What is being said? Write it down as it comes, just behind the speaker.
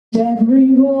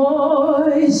Every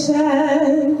voice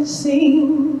shall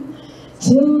sing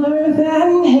till earth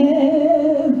and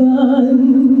heaven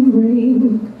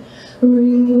ring,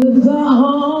 ring with the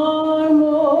harmonies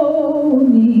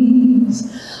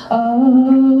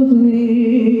of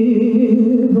liberty.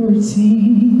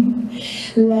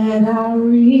 Let our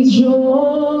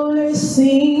rejoicing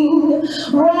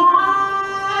rise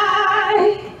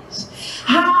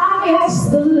high as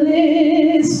the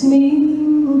listening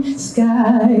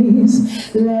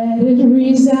skies. Let it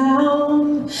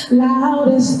resound loud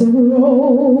as the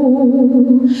rolling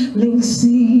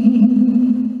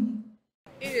sea.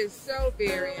 It is so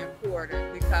very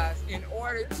important because in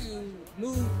order to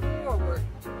move forward,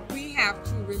 we have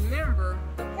to remember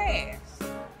the past.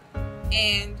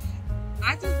 And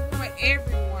I just want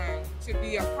everyone to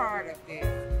be a part of this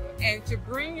and to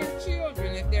bring your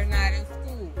children if they're not in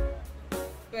school.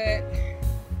 But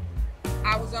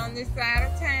I was on this side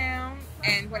of town,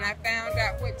 and when I found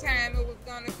out what time it was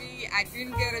going to be, I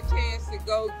didn't get a chance to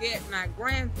go get my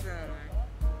grandson.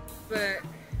 But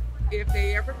if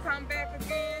they ever come back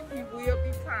again, he will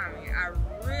be coming. I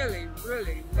really,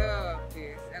 really love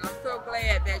this, and I'm so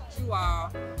glad that you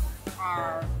all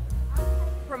are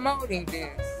promoting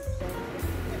this.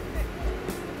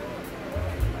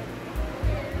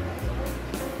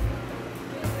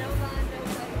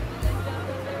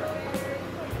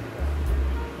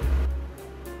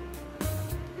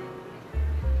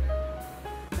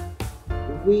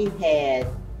 We had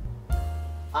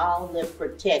all the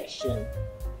protection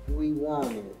we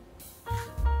wanted,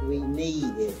 we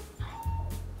needed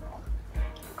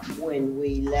when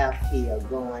we left here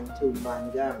going to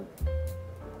Montgomery.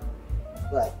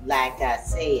 But like I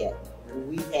said,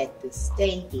 we had to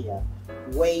stay here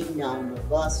waiting on the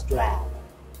bus driver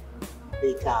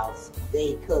because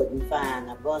they couldn't find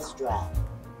a bus driver.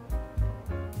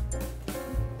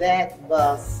 That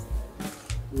bus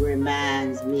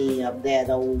reminds me of that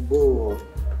old bull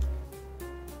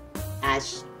I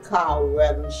called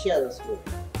Reverend Shuttlesworth.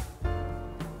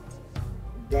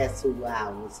 That's who I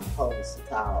was supposed to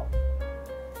call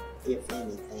if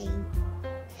anything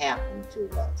happened to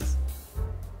us.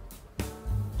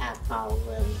 I called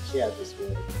Reverend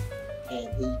Shuttlesworth, and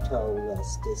he told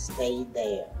us to stay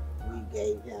there. We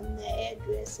gave him the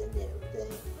address and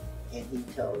everything, and he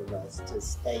told us to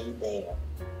stay there,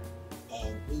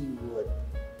 and he would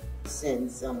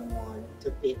send someone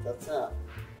to pick us up.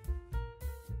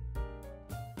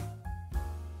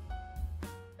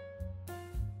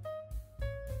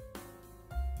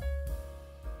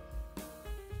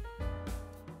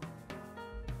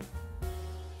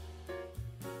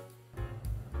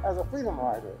 As a freedom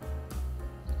rider,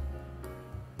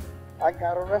 I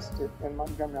got arrested in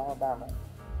Montgomery, Alabama.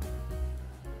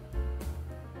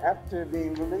 After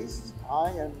being released, I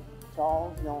and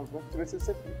Charles Jones went to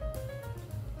Mississippi.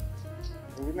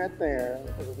 And we met there.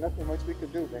 There was nothing much we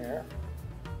could do there.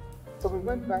 So we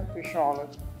went back to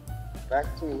Charlotte, back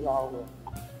to our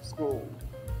school.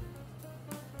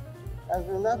 As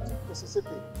we left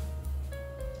Mississippi,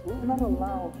 we were not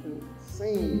allowed to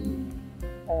sing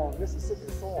on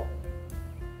Mississippi soil.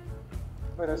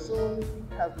 But as soon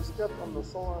as we stepped on the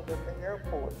soil that the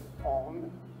airport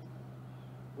owned,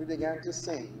 we began to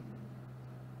sing.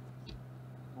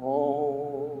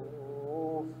 Oh,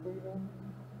 freedom.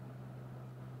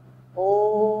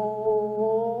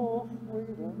 Oh,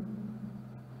 freedom.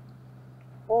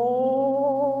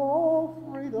 Oh,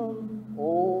 freedom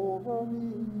over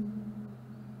me.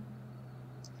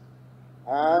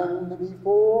 And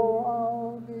before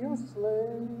I'll be a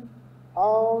slave,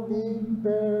 I'll be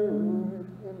buried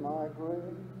in my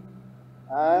grave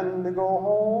and go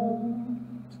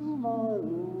home to my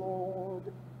Lord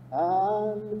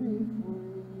and be free.